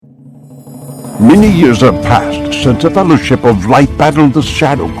Many years have passed since a fellowship of light battled the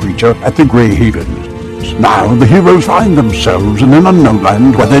shadow creature at the Grey Havens. Now the heroes find themselves in an unknown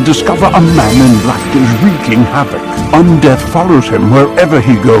land where they discover a man in black is wreaking havoc. Undeath follows him wherever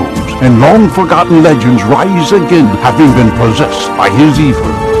he goes, and long-forgotten legends rise again, having been possessed by his evil.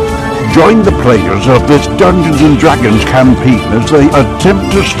 Join the players of this Dungeons & Dragons campaign as they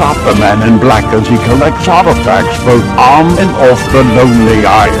attempt to stop the man in black as he collects artifacts both on and off the Lonely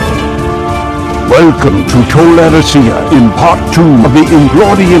Isle. Welcome to Tol Eressëa in Part 2 of the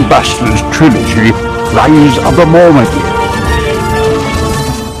Inglorious Bastards trilogy, Rise of the Mormont.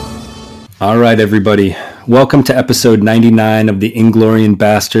 All right, everybody. Welcome to episode 99 of the Inglorious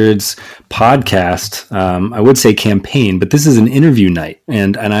Bastards podcast. I would say campaign, but this is an interview night,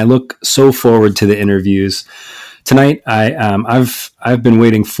 and I look so forward to the interviews. Tonight, I've been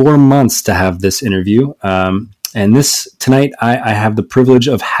waiting 4 months to have this interview. And tonight, I have the privilege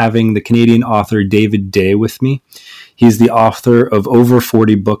of having the Canadian author David Day with me. He's the author of over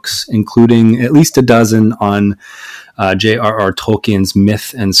 40 books, including at least a dozen on J.R.R. Tolkien's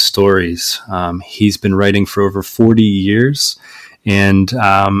myth and stories. He's been writing for over 40 years. And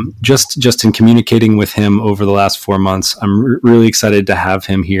just in communicating with him over the last 4 months, I'm really excited to have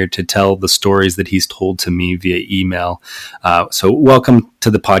him here to tell the stories that he's told to me via email. So welcome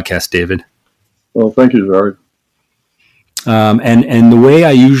to the podcast, David. Well, thank you, Jared. And the way I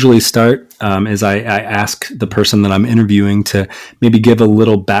usually start is I ask the person that I'm interviewing to maybe give a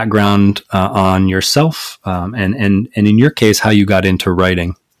little background on yourself and in your case, how you got into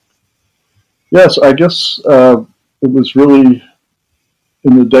writing. Yes, I guess it was really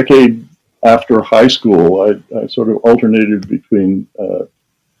in the decade after high school. I sort of alternated between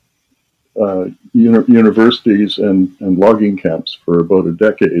universities and logging camps for about a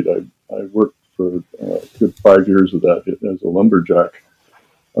decade. I worked for a good 5 years of that as a lumberjack.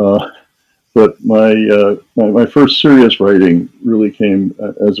 But my first serious writing really came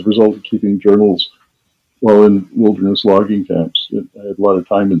as a result of keeping journals while in wilderness logging camps. I had a lot of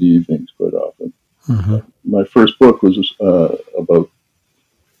time in the evenings quite often. Mm-hmm. My first book was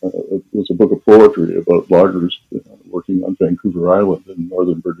was a book of poetry about loggers working on Vancouver Island in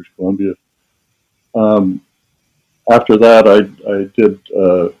northern British Columbia. After that, I did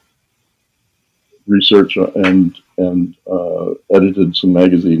research and edited some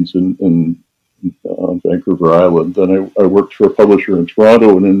magazines on Vancouver Island. Then I worked for a publisher in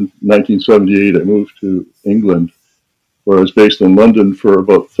Toronto, and in 1978 I moved to England, where I was based in London for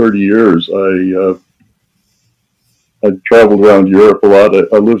about 30 years. I traveled around Europe a lot.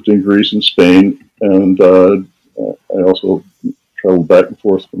 I lived in Greece and Spain, and I also traveled back and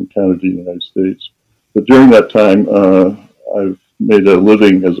forth from Canada to the United States. But during that time, I've made a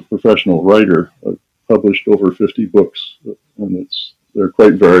living as a professional writer. I've published over 50 books, and they're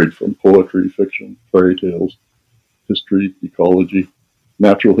quite varied, from poetry, fiction, fairy tales, history, ecology,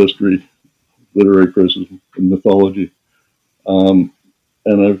 natural history, literary criticism, and mythology. And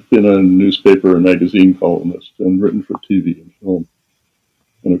I've been a newspaper and magazine columnist and written for TV and film.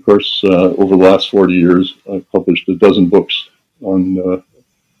 And of course, over the last 40 years, I've published a dozen books on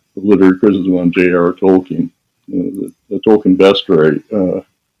literary criticism on J.R.R. Tolkien. The Tolkien Bestiary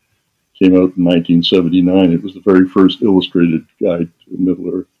came out in 1979. It was the very first illustrated guide to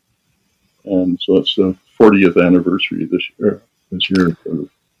Middle-earth. And so it's the 40th anniversary this year.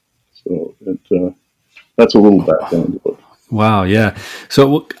 So that's a little background about it. Wow, yeah.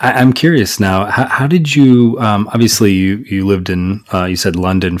 So I'm curious now, how did you, obviously you lived in, you said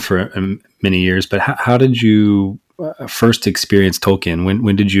London for many years, but how did you first experience Tolkien?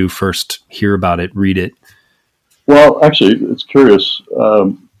 When did you first hear about it, read it? Well, actually, it's curious.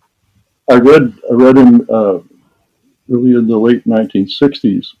 I read him really in the late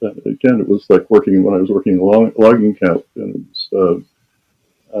 1960s. Again, it was like when I was working in a logging camp, and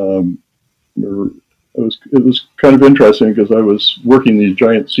it was kind of interesting because I was working these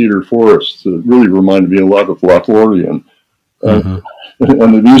giant cedar forests that really reminded me a lot of Lothlorien. Mm-hmm.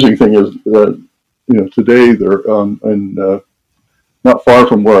 And the amusing thing is that today they're not far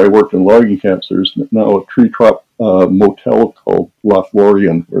from where I worked in logging camps. There's now a tree top motel called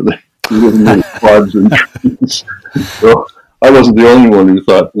Lothlorien, where they live in little pods and trees. So I wasn't the only one who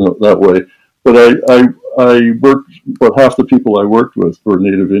thought that way. But I worked, about half the people I worked with were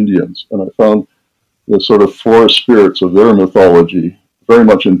Native Indians, and I found the sort of forest spirits of their mythology very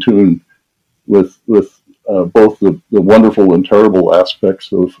much in tune with both the wonderful and terrible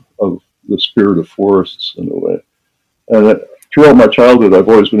aspects of the spirit of forests in a way. And throughout my childhood, I've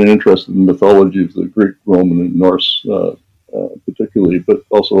always been interested in the mythology of the Greek, Roman, and Norse, particularly, but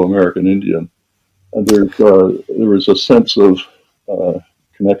also American Indian. And there was a sense of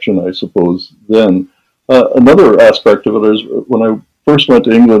connection, I suppose, then. Another aspect of it is when I first went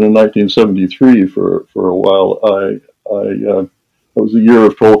to England in 1973 for a while, it was the year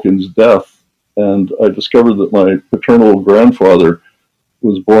of Tolkien's death, and I discovered that my paternal grandfather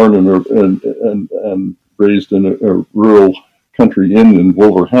was born and raised in a rural country inn in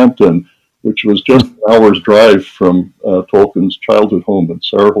Wolverhampton, which was just an hour's drive from Tolkien's childhood home in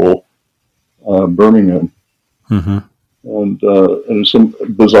Sarehole, Birmingham. Mm-hmm. And there's some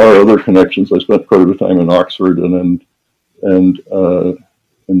bizarre other connections. I spent quite a bit of time in Oxford and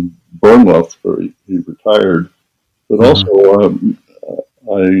in Bournemouth, where he retired. But also,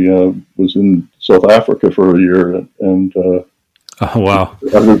 I was in South Africa for a year, and oh wow,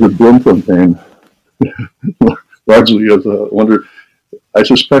 I was at Bloemfontein. Largely as a wonder. I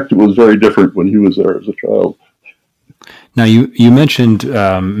suspect it was very different when he was there as a child. Now you mentioned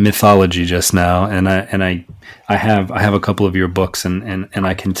mythology just now, and I have a couple of your books, and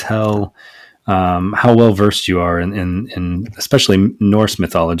I can tell how well versed you are in especially Norse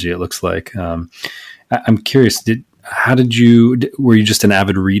mythology. It looks like. I'm curious. Were you just an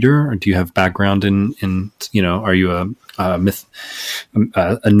avid reader, or do you have background in are you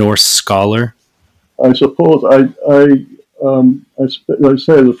a Norse scholar? I suppose I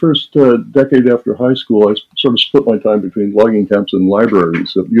say the first decade after high school, I sort of split my time between logging camps and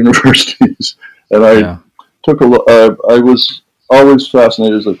libraries at universities, and I was always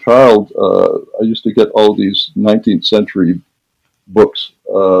fascinated as a child. I used to get all these 19th century books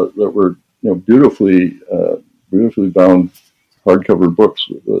that were beautifully bound hardcover books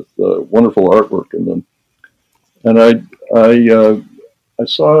with wonderful artwork in them, and I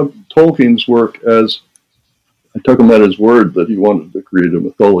saw Tolkien's work as, I took him at his word that he wanted to create a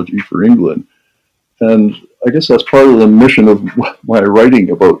mythology for England. And I guess that's part of the mission of my writing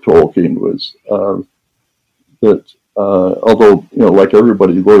about Tolkien was that although, like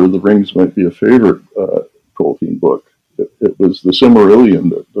everybody, Lord of the Rings might be a favorite Tolkien book, it was the Silmarillion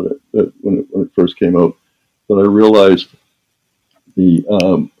that when it first came out, that I realized the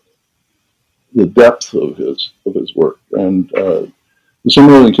depth of his work. And the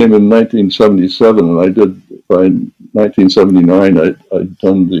Silmarillion came in 1977, and I did, by 1979, I'd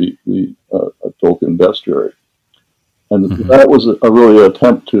done the Tolkien bestiary. And that was a really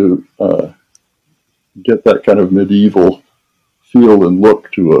attempt to get that kind of medieval feel and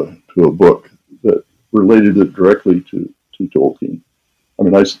look to a book that related it directly to Tolkien. I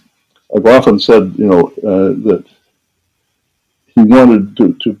mean, I've often said, that he wanted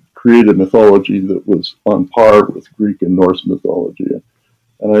to create a mythology that was on par with Greek and Norse mythology.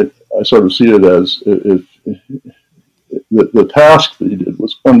 And I sort of see it as the task that he did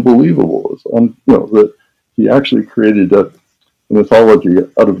was unbelievable. That he actually created a mythology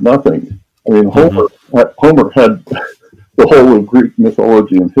out of nothing. I mean, Homer had the whole of Greek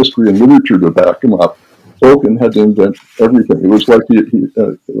mythology and history and literature to back him up. Tolkien had to invent everything. It was like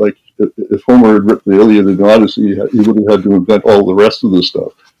like if Homer had written the Iliad and the Odyssey, he would have had to invent all the rest of the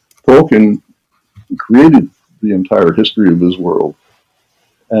stuff. Tolkien created the entire history of his world.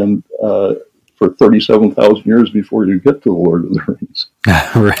 And for 37,000 years before you get to the Lord of the Rings.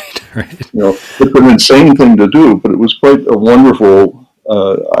 Right. It's an insane thing to do, but it was quite a wonderful,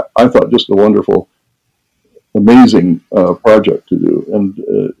 I thought just a wonderful, amazing project to do. And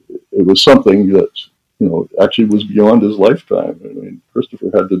it was something that, actually was beyond his lifetime. I mean, Christopher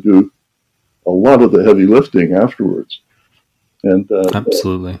had to do a lot of the heavy lifting afterwards. And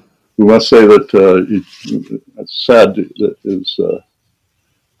absolutely. We must say that it's sad that his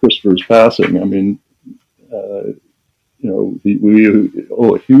Christopher's passing. I mean, we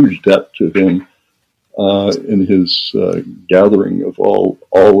owe a huge debt to him in his gathering of all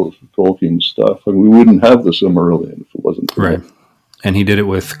of Tolkien's stuff. And we wouldn't have the Silmarillion if it wasn't for him. And he did it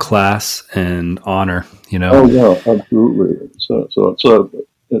with class and honor, Oh yeah, absolutely. So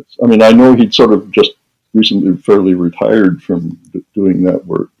it's. I mean, I know he'd sort of just recently fairly retired from doing that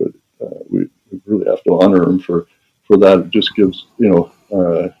work, but we really have to honor him for that. It just gives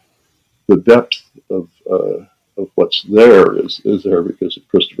the depth of what's there is there because of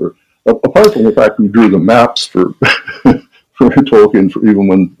Christopher. Apart from the fact he drew the maps for for Tolkien, for even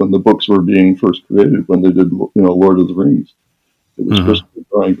when the books were being first created, when they did Lord of the Rings, it was Christopher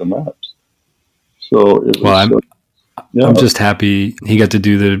drawing the maps. So it was. I'm just happy he got to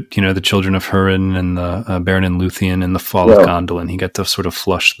do the Children of Húrin and the Beren and Luthien and the Fall of Gondolin. He got to sort of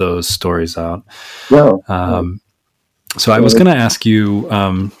flush those stories out. Yeah. So I was going to ask you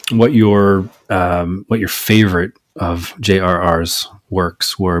what your favorite of J.R.R.'s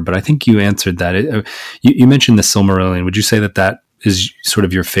works were, but I think you answered that. You mentioned the Silmarillion. Would you say that is sort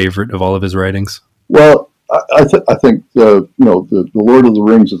of your favorite of all of his writings? Well, I think the Lord of the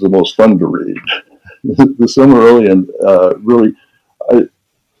Rings is the most fun to read. The Silmarillion really.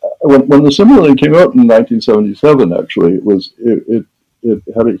 When the Silmarillion came out in 1977, actually, it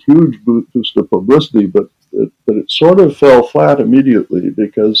had a huge boost of publicity, but it sort of fell flat immediately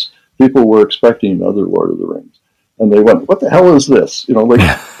because people were expecting another Lord of the Rings, and they went, "What the hell is this?" And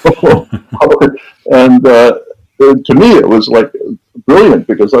to me, it was like brilliant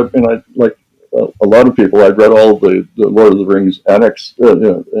because I like a lot of people. I'd read all the Lord of the Rings annex, all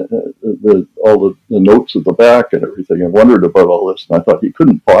the notes at the back and everything, and wondered about all this. And I thought he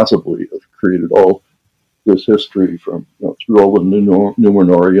couldn't possibly have created all this history from through all the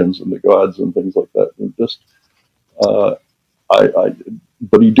Numenorians and the gods and things like that. And just, but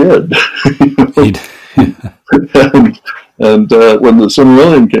he did. and when the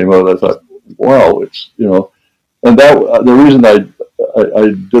Silmarillion came out, I thought, wow, it's and that the reason I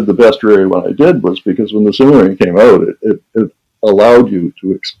did the bestiary when I did was because when the Silmarillion came out, it allowed you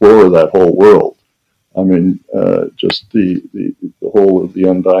to explore that whole world. I mean, just the whole of the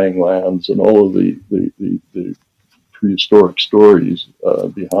Undying Lands and all of the prehistoric stories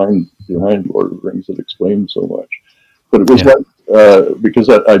behind Lord of the Rings that explain so much. But it was like because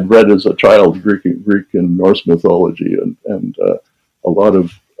I'd read as a child Greek and Norse mythology and a lot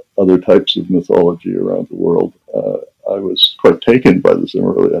of other types of mythology around the world. I was quite taken by the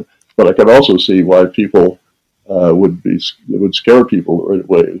Silmarillion, but I could also see why people would scare people right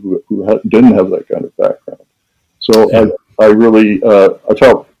away who didn't have that kind of background. So I really I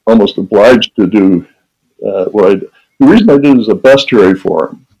felt almost obliged to do what I did. The reason I did it as a bestiary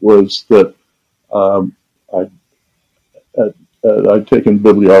form was that I'd taken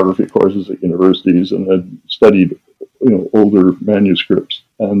bibliography courses at universities and had studied older manuscripts,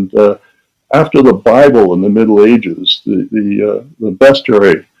 and after the Bible in the Middle Ages, the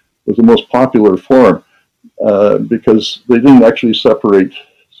bestiary was the most popular form because they didn't actually separate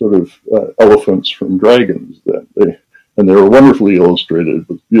sort of elephants from dragons. And they were wonderfully illustrated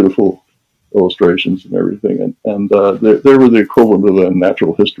with beautiful illustrations and everything. And they were the equivalent of a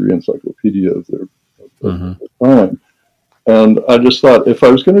natural history encyclopedia of their time. And I just thought, if I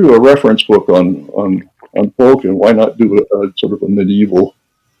was going to do a reference book on Tolkien, why not do a sort of a medieval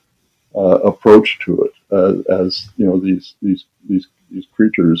approach to it, as these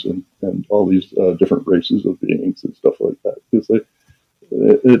creatures and all these different races of beings and stuff like that. Because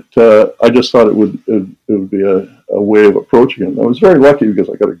I just thought it would be a way of approaching it. And I was very lucky because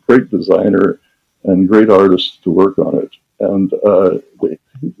I got a great designer and great artists to work on it, and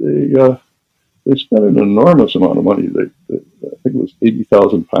they spent an enormous amount of money. I think it was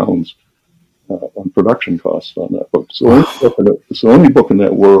 £80,000 on production costs on that book. So it's the only book in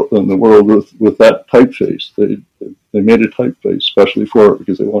the world with that typeface. They made a typeface specially for it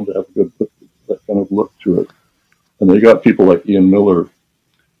because they wanted to have that kind of look to it. And they got people like Ian Miller,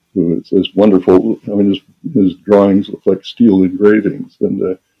 who is wonderful. I mean, his drawings look like steel engravings, and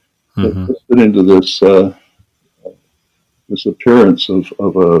they fit into this appearance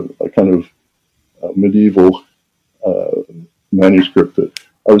of a kind of medieval manuscript. That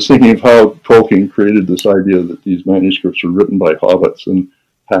I was thinking of how Tolkien created this idea that these manuscripts were written by hobbits and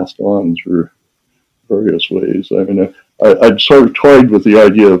passed on through various ways. I mean, I'd sort of toyed with the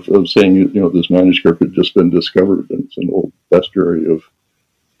idea of saying, this manuscript had just been discovered and it's an old bestiary of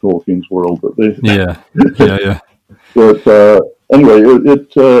Tolkien's world. But But anyway, I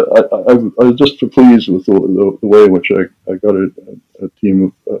was just pleased with the way in which I got a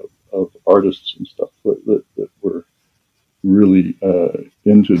team of artists and stuff that were really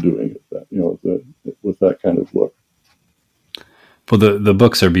into doing it, with that kind of look. Well, the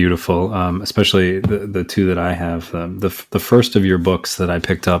books are beautiful, especially the two that I have. The first of your books that I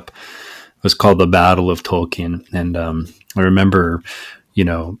picked up was called The Battle of Tolkien, and I remember,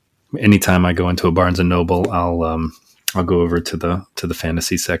 anytime I go into a Barnes and Noble, I'll go over to the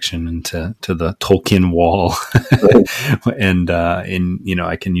fantasy section and to the Tolkien wall, and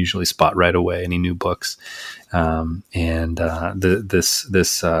I can usually spot right away any new books, and this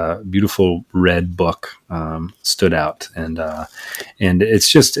beautiful red book stood out, and it's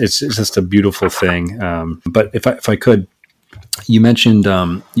just a beautiful thing. But if I could, you mentioned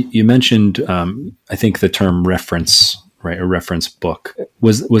I think the term reference. Right, a reference book.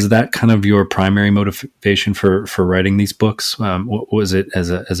 Was that kind of your primary motivation for writing these books? Was it as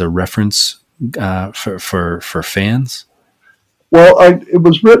a reference for fans? Well, it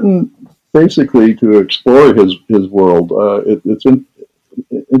was written basically to explore his world. It's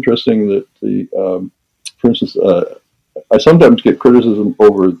interesting that for instance, I sometimes get criticism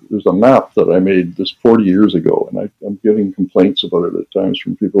over. There's a map that I made this 40 years ago, and I'm getting complaints about it at times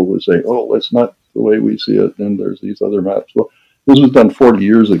from people who say, "Oh, it's not the way we see it, and there's these other maps. Well, this was done 40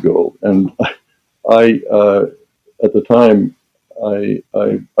 years ago, and I at the time, I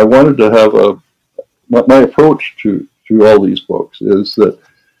wanted to have my approach to all these books is that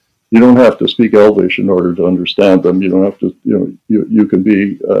you don't have to speak Elvish in order to understand them. You don't have to, you can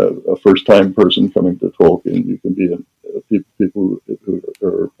be a first-time person coming to Tolkien. You can be people who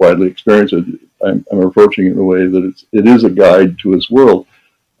are widely experienced. I'm approaching it in a way that it is a guide to his world.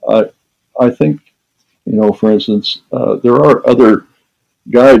 I think, for instance, there are other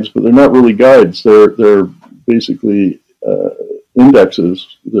guides, but they're not really guides. They're basically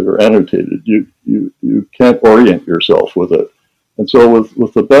indexes that are annotated. You can't orient yourself with it. And so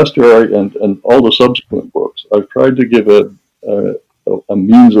with the Bestiary and all the subsequent books, I've tried to give a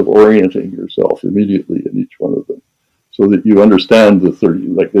means of orienting yourself immediately in each one of them, so that you understand the 30.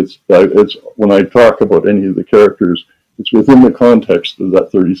 Like it's when I talk about any of the characters, it's within the context of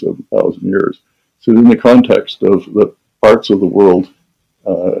that 37,000 years. So in the context of the parts of the world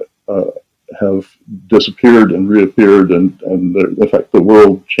have disappeared and reappeared, and in fact the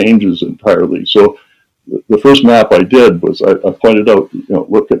world changes entirely. So the first map I did was I pointed out,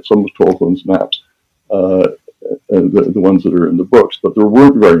 look at some of Tolkien's maps, the ones that are in the books, but there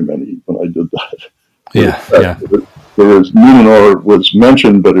weren't very many when I did that. Yeah. There was Numenor was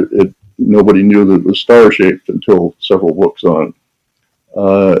mentioned, but nobody knew that it was star-shaped until several books on.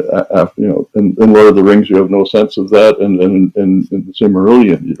 In Lord of the Rings, you have no sense of that, and in the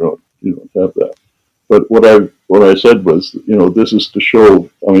Silmarillion, you don't have that. But what I said was, this is to show.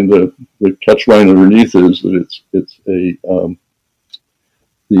 I mean, the catchline underneath is that it's the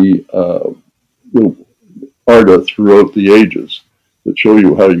Arda throughout the ages that show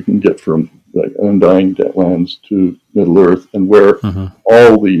you how you can get from like Undying Lands to Middle Earth, and where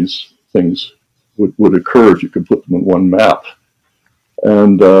all these things would occur if you could put them in one map.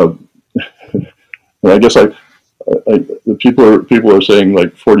 And I guess the people are saying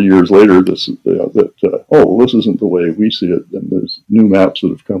like 40 years later this isn't the way we see it, and there's new maps that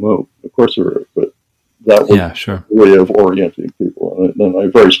have come out. Of course there are, but that was a way of orienting people. And I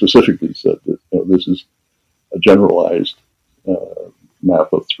very specifically said that this is a generalized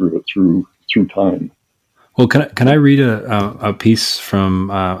map of through time. Well, can I read a piece from,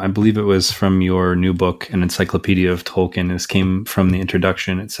 I believe it was from your new book, An Encyclopedia of Tolkien. This came from the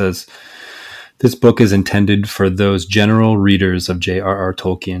introduction. It says, this book is intended for those general readers of J.R.R.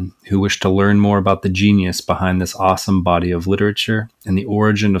 Tolkien who wish to learn more about the genius behind this awesome body of literature and the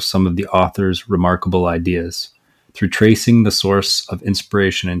origin of some of the author's remarkable ideas, through tracing the source of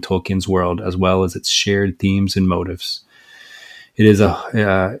inspiration in Tolkien's world as well as its shared themes and motives. It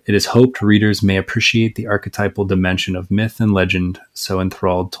is hoped readers may appreciate the archetypal dimension of myth and legend so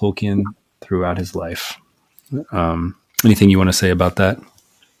enthralled Tolkien throughout his life. Anything you want to say about that?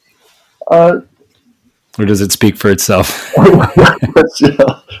 Or does it speak for itself? I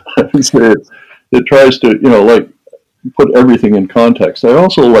would say it tries to, put everything in context. I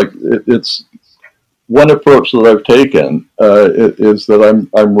also it's one approach that I've taken is that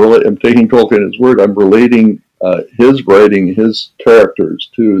I'm taking Tolkien at his word. I'm relating his writing, his characters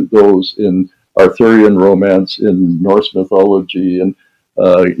to those in Arthurian romance, in Norse mythology, and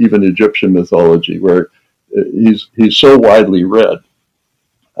even Egyptian mythology, where he's so widely read.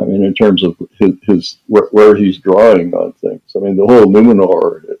 I mean, in terms of his where he's drawing on things. I mean, the whole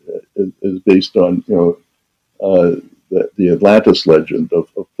Numenor is based on the Atlantis legend of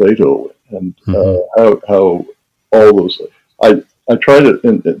Plato, and how all those. I tried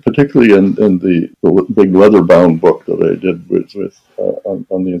it, particularly in the big leather-bound book that I did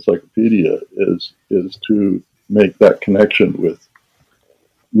on the encyclopedia, is to make that connection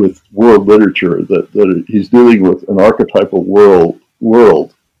with world literature, that he's dealing with an archetypal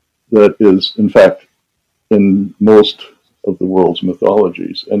world that is, in fact, in most of the world's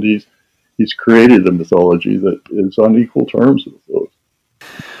mythologies, and he's created a mythology that is on equal terms with those.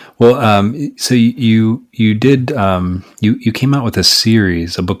 Well, so you did you came out with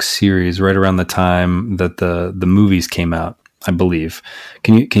a book series right around the time that the movies came out, I believe.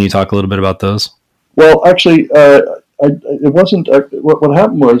 Can you talk a little bit about those? Well, actually, it wasn't. What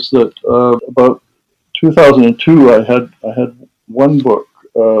happened was that about 2002, I had one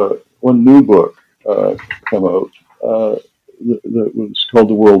new book come out that was called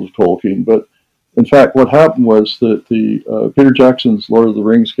The World of Tolkien. But in fact, what happened was that the Peter Jackson's Lord of the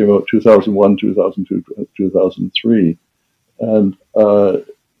Rings came out 2001, 2002, 2003, and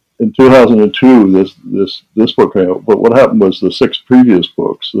in 2002 this book came out. But what happened was the 6 previous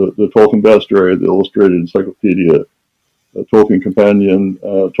books, the Tolkien Bestiary, the Illustrated Encyclopedia, the Tolkien Companion,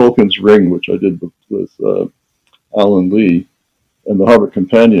 Tolkien's Ring, which I did with Alan Lee, and the Hobbit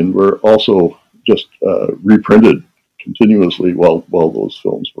Companion, were also just reprinted continuously while those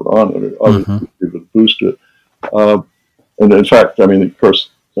films were on. And it obviously gave it a boost to it. And in fact, I mean, of course,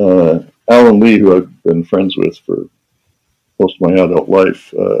 Alan Lee, who I've been friends with for most of my adult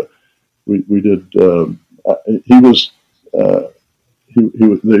life, we did. He was.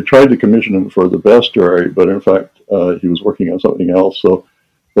 They tried to commission him for the bestiary, but in fact, he was working on something else. So,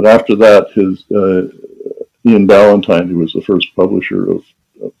 but after that, his Ian Ballantyne, who was the first publisher of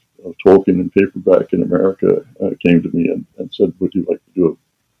Tolkien in paperback in America, came to me and said, "Would you like to do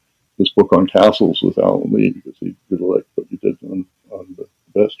this book on castles with Alan Lee, because he really liked what you did on the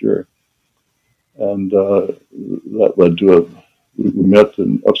bestiary." And that led to we met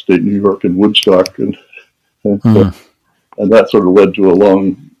in upstate New York in Woodstock, and that sort of led to a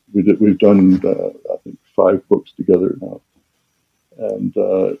long. We've done I think 5 books together now, and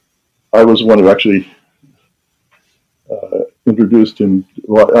I was the one who actually introduced him.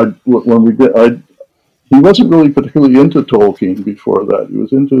 Well, when we did, he wasn't really particularly into Tolkien before that. He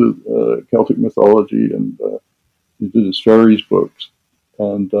was into Celtic mythology, and he did his fairies books.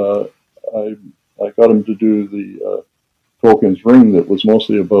 And I got him to do the Tolkien's Ring, that was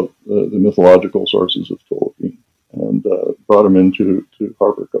mostly about the mythological sources of Tolkien, and brought him into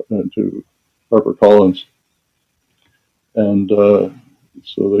HarperCollins. And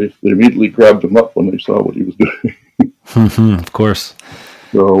so they immediately grabbed him up when they saw what he was doing. Of course.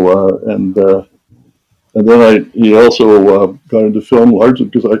 So and then he also got into film largely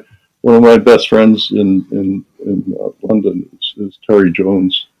because one of my best friends in London is Terry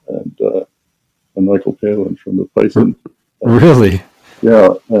Jones and Michael Palin from the Python. Really?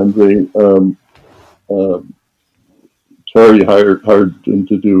 Yeah, and Terry hired him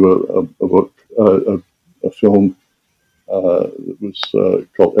to do a book, a film that was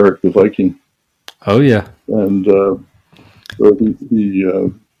called Eric the Viking. Oh yeah. And so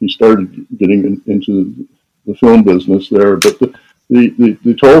he started getting into the film business there, but the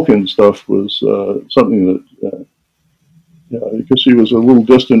Tolkien stuff was something that because he was a little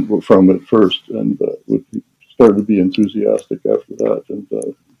distant from it first, and started to be enthusiastic after that, and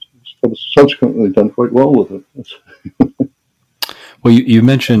subsequently done quite well with it. Well, you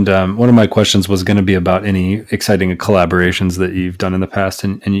mentioned one of my questions was going to be about any exciting collaborations that you've done in the past,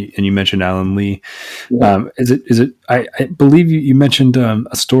 and you mentioned Alan Lee. Yeah. Is it? I believe you mentioned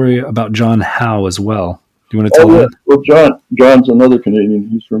a story about John Howe as well. Do you want to tell that? Well, John's another Canadian.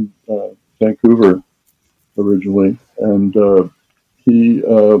 He's from Vancouver originally, and he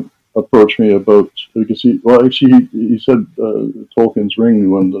approached me about, because he said Tolkien's Ring, the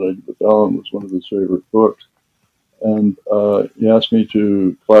one that I did with Alan, was one of his favorite books. And he asked me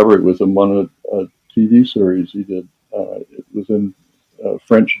to collaborate with him on a TV series he did. It was in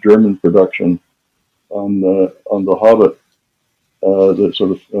French-German production on the Hobbit. That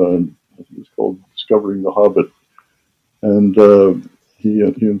sort of I think it's called Discovering the Hobbit. And he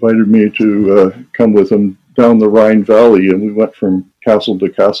invited me to come with him down the Rhine Valley, and we went from castle to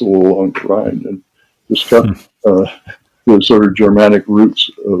castle along the Rhine and discussed the sort of Germanic roots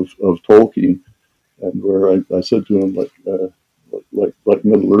of Tolkien. And where I said to him, like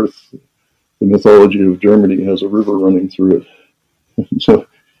Middle Earth, the mythology of Germany has a river running through it. And so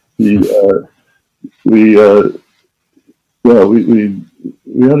we had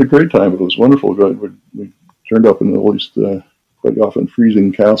a great time. It was wonderful. We turned up in all these quite often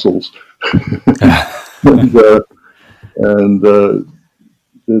freezing castles, and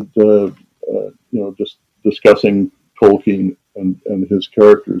did just discussing Tolkien and his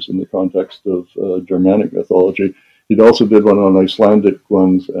characters in the context of Germanic mythology. He'd also did one on Icelandic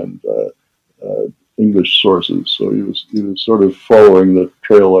ones and English sources. So he was sort of following the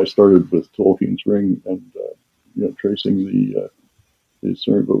trail I started with Tolkien's Ring, and tracing the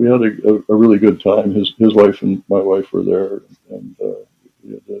story. But we had a really good time. His wife and my wife were there, and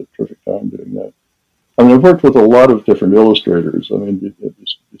we had a terrific time doing that. I mean, I've worked with a lot of different illustrators. I mean,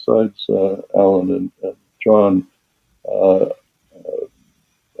 besides Alan and John.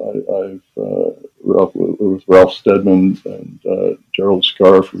 I've with Ralph Steadman and Gerald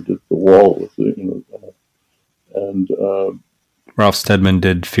Scarf, who did The Wall with and Ralph Steadman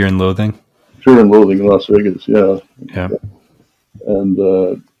did Fear and Loathing. Fear and Loathing in Las Vegas, yeah. And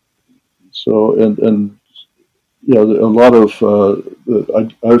a lot of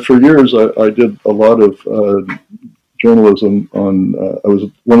for years I did a lot of journalism on. I was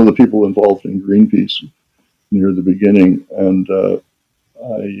one of the people involved in Greenpeace near the beginning, and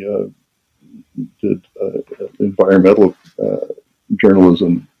I did environmental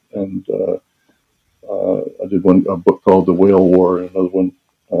journalism, and I did a book called The Whale War, and another one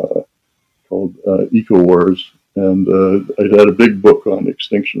called Eco Wars, And I had a big book on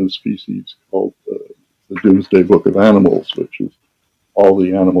extinction of species called the Doomsday Book of Animals, which is all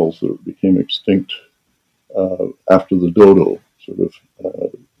the animals that became extinct after the dodo, sort of.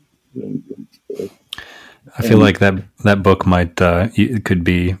 I feel like that book might it could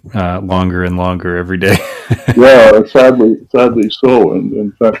be longer and longer every day. Yeah, sadly so. And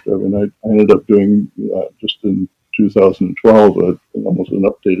in fact, I mean, I ended up doing just in 2012 almost an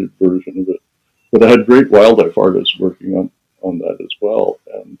updated version of it. But I had great wildlife artists working on that as well.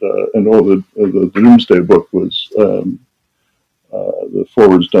 And the Doomsday Book was the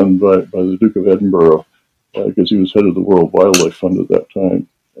forwards done by the Duke of Edinburgh because he was head of the World Wildlife Fund at that time.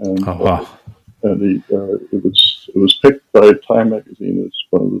 And, oh, wow. And it was picked by Time magazine as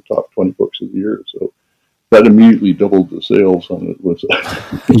one of the top 20 books of the year. So that immediately doubled the sales on it.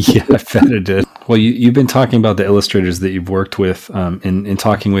 Yeah, I bet it did. Well, you've been talking about the illustrators that you've worked with in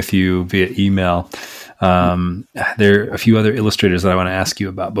talking with you via email. There are a few other illustrators that I want to ask you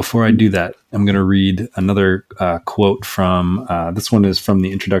about. Before I do that, I'm going to read another quote from, this one is from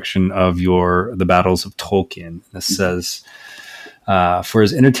the introduction of The Battles of Tolkien. This says, for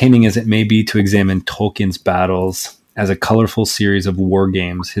as entertaining as it may be to examine Tolkien's battles as a colorful series of war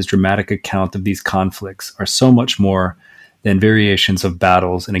games, his dramatic account of these conflicts are so much more than variations of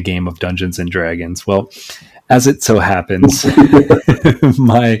battles in a game of Dungeons and Dragons. Well, as it so happens,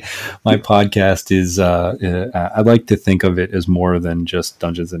 my podcast is, I like to think of it as more than just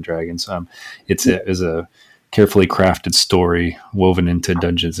Dungeons and Dragons. It's a carefully crafted story woven into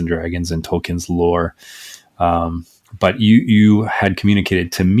Dungeons and Dragons and Tolkien's lore. But you had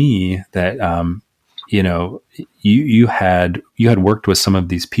communicated to me that, you had worked with some of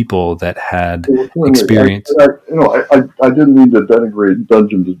these people that had experience. I didn't mean to denigrate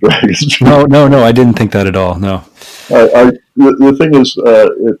Dungeons and Dragons. No, I didn't think that at all. No. The thing is,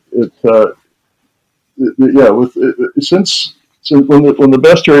 since when the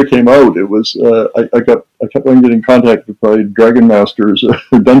bestiary came out, it was I kept on getting contacted by Dragon Masters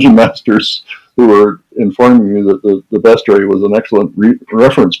or Dungeon Masters who were informing me that the bestiary was an excellent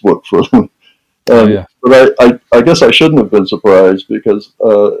reference book for them. But I guess I shouldn't have been surprised because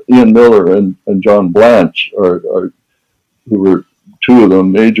Ian Miller and John Blanche who were two of the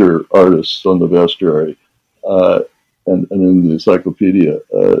major artists on the bestiary and in the encyclopedia.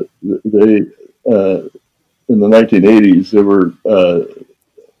 They in the 1980s there were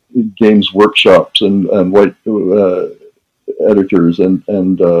games workshops and white editors and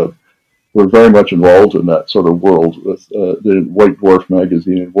were very much involved in that sort of world with the White Dwarf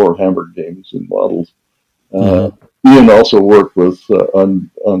magazine and Warhammer games and models. Ian also worked with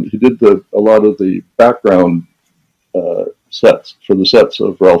he did a lot of the background sets for the sets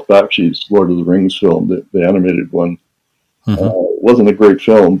of Ralph Bakshi's Lord of the Rings film, the animated one. It wasn't a great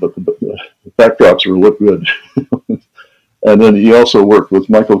film, but the backdrops look good. And then he also worked with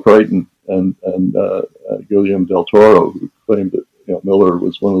Michael Crichton and Guillermo del Toro, who claimed that Miller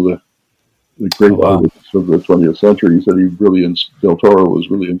was one of the great artists of the 20th century. He said Del Toro was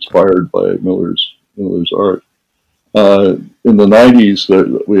really inspired by Miller's art. In the 90s,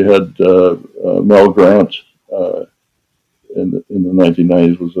 we had Mel Grant. In the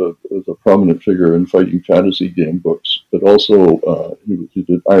 1990s, was a prominent figure in fighting fantasy game books, but also he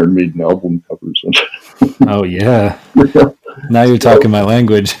did Iron Maiden album covers. Oh yeah. Now you're talking my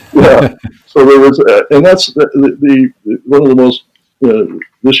language. Yeah. So there was, and that's the one of the most.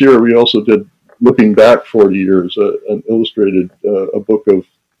 This year we also did, looking back 40 years, an illustrated a book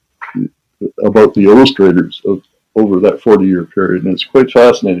about the illustrators over that 40-year period, and it's quite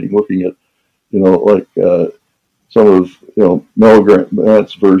fascinating looking at, some of Mel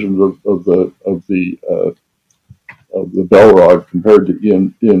Grant's versions of the Balrog compared to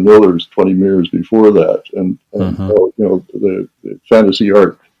Ian Miller's 20 years before that, and the fantasy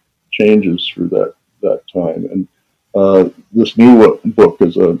art changes through that time. And this new book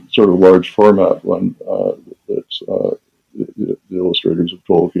is a sort of large format one that's the illustrators of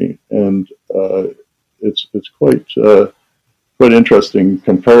Tolkien, and it's quite interesting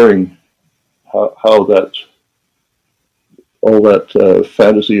comparing how that all that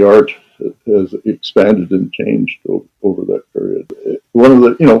fantasy art has expanded and changed over that period. One of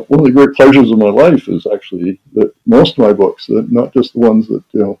the great pleasures of my life is actually that most of my books, not just the ones that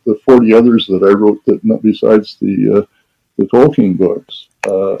the 40 others that I wrote, that not besides the Tolkien books,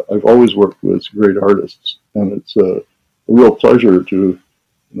 I've always worked with great artists, and it's a real pleasure to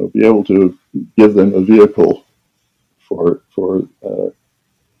be able to give them a vehicle for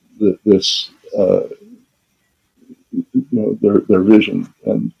this. Their vision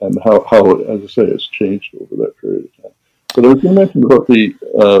and how as I say, it's changed over that period of time. But I was going to mention about the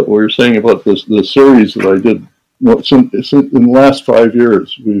what you're saying about the series that I did in the last 5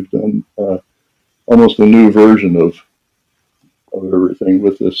 years, we've done almost a new version of everything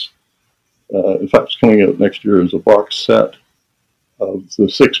with this. In fact, it's coming out next year as a box set of the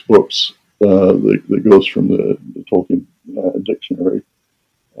 6 books that goes from the Tolkien dictionary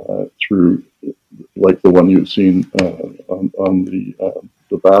through, like the one you've seen on the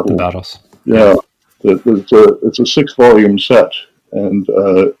battle. The battles. Yeah, it's a 6-volume set, and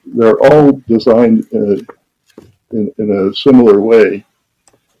they're all designed in a similar way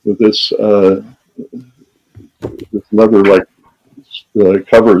with this leather-like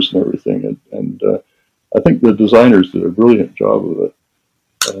covers and everything, and I think the designers did a brilliant job of it,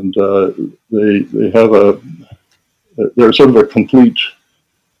 and they have they're sort of a complete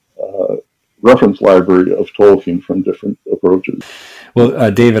reference library of Tolkien from different approaches.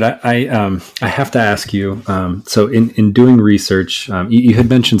 Well, David, I have to ask you. So, in doing research, you had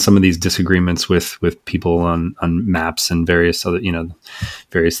mentioned some of these disagreements with people on maps and various other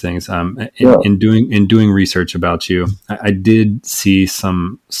various things. In doing research about you, I did see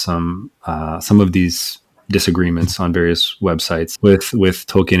some of these disagreements on various websites with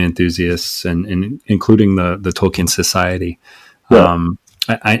Tolkien enthusiasts and including the Tolkien Society. Yeah.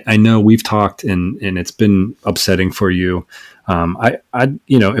 I know we've talked and it's been upsetting for you.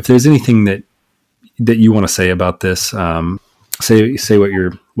 If there's anything that you want to say about this, say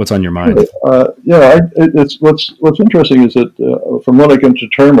what's on your mind. It's what's interesting is that from what I can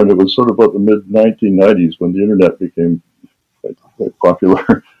determine, it was sort of about the mid 1990s when the internet became quite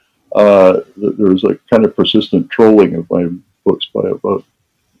popular. There was a kind of persistent trolling of my books by about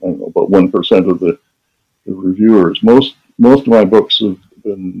 1% of the reviewers. Most of my books have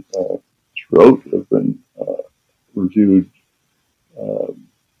been reviewed at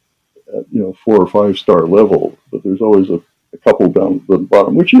 4 or 5 star level, but there's always a couple down the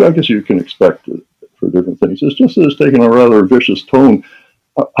bottom, which I guess you can expect for different things. It's just that it's taken a rather vicious tone.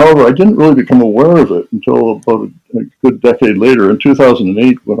 However, I didn't really become aware of it until about a good decade later, in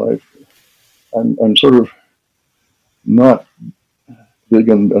 2008, when I'm sort of not big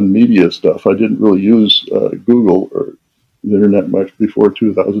on media stuff. I didn't really use Google or the internet much before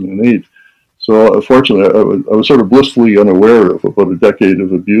 2008. So unfortunately, I was sort of blissfully unaware of about a decade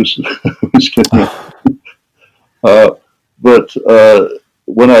of abuse. But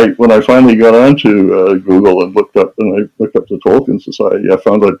when I finally got onto Google and looked up the Tolkien Society, I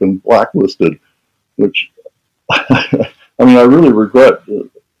found I'd been blacklisted, which I really regret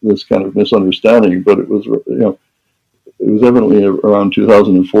this kind of misunderstanding. But it was evidently around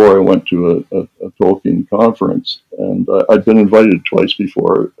 2004. I went to a Tolkien conference, and I'd been invited twice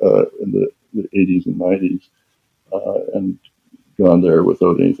before in the 80s and 90s, and gone there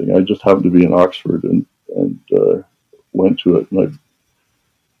without anything. I just happened to be in Oxford and went to it, and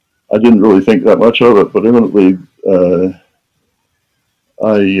I didn't really think that much of it, but evidently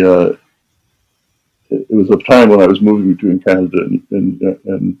it was a time when I was moving between Canada and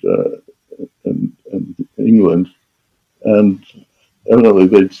England, and evidently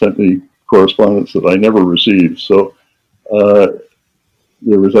they'd sent me correspondence that I never received. So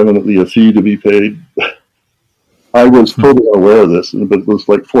there was evidently a fee to be paid. I was totally aware of this, but it was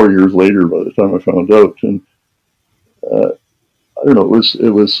like 4 years later by the time I found out. And I don't know, it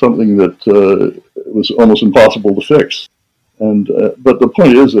was something that it was almost impossible to fix. And but the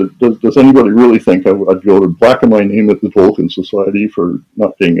point is, that does anybody really think I'd go to blacken my name at the Tolkien Society for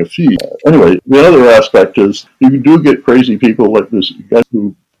not paying a fee? Anyway, the other aspect is you do get crazy people like this guy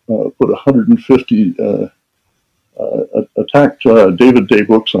who put 150 attacked David Day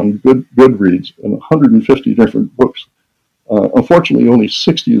books on Goodreads, and 150 different books. Unfortunately, only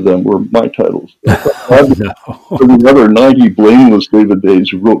 60 of them were my titles. The other 90 blameless David Days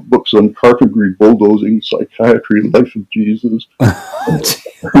who wrote books on carpentry, bulldozing, psychiatry, life of Jesus.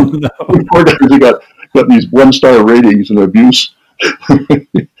 Poor guys who got these 1-star ratings and abuse.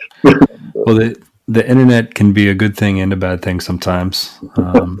 Well, the internet can be a good thing and a bad thing sometimes.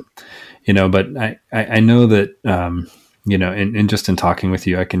 But I know that, and just in talking with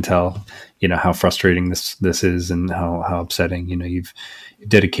you, I can tell, how frustrating this is and how upsetting. You've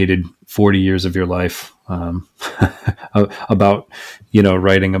dedicated 40 years of your life about,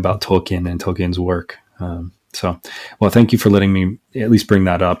 writing about Tolkien and Tolkien's work. Well, thank you for letting me at least bring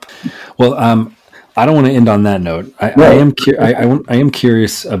that up. Well, I don't want to end on that note. I am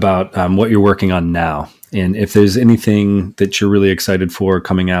curious about what you're working on now. And if there's anything that you're really excited for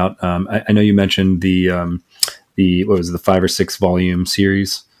coming out. I know you mentioned the 5 or 6 volume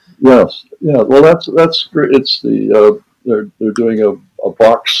series. Yes, yeah. Well, that's great. It's they're doing a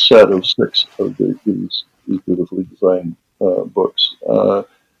box set of 6 of these beautifully designed books.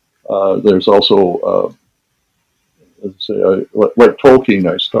 There's also as I say, like Tolkien,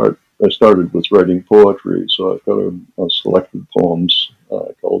 I started with writing poetry, so I've got a selected poems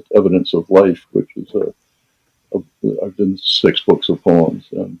called Evidence of Life, which is I've done 6 books of poems,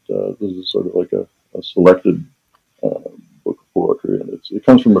 and this is sort of like a selected book of poetry, and it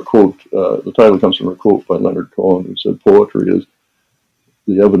comes from a quote. The title comes from a quote by Leonard Cohen, who said, "Poetry is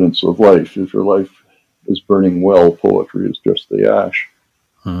the evidence of life. If your life is burning well, poetry is just the ash."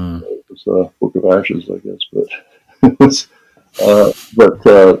 It's a book of ashes, I guess, but it was.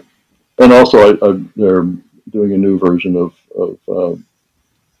 And also, they're doing a new version of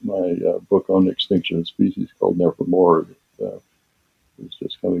my book on extinction of species called Nevermore. It's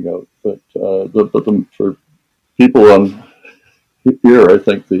just coming out, but for people on here, I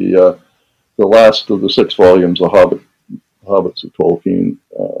think the last of the 6 volumes, The Hobbits of Tolkien,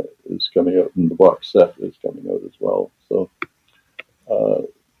 is coming out, and the box set is coming out as well. So,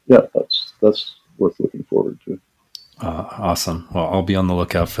 yeah, that's worth looking forward to. Awesome. Well, I'll be on the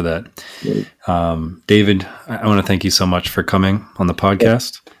lookout for that. David, I want to thank you so much for coming on the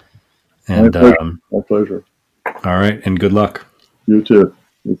podcast. And my pleasure. All right, and good luck. You too.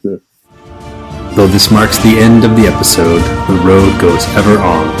 You too. Though this marks the end of the episode, the road goes ever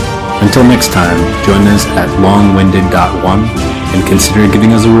on. Until next time, join us at longwinded.one and consider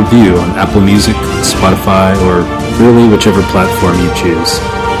giving us a review on Apple Music, Spotify, or really whichever platform you choose.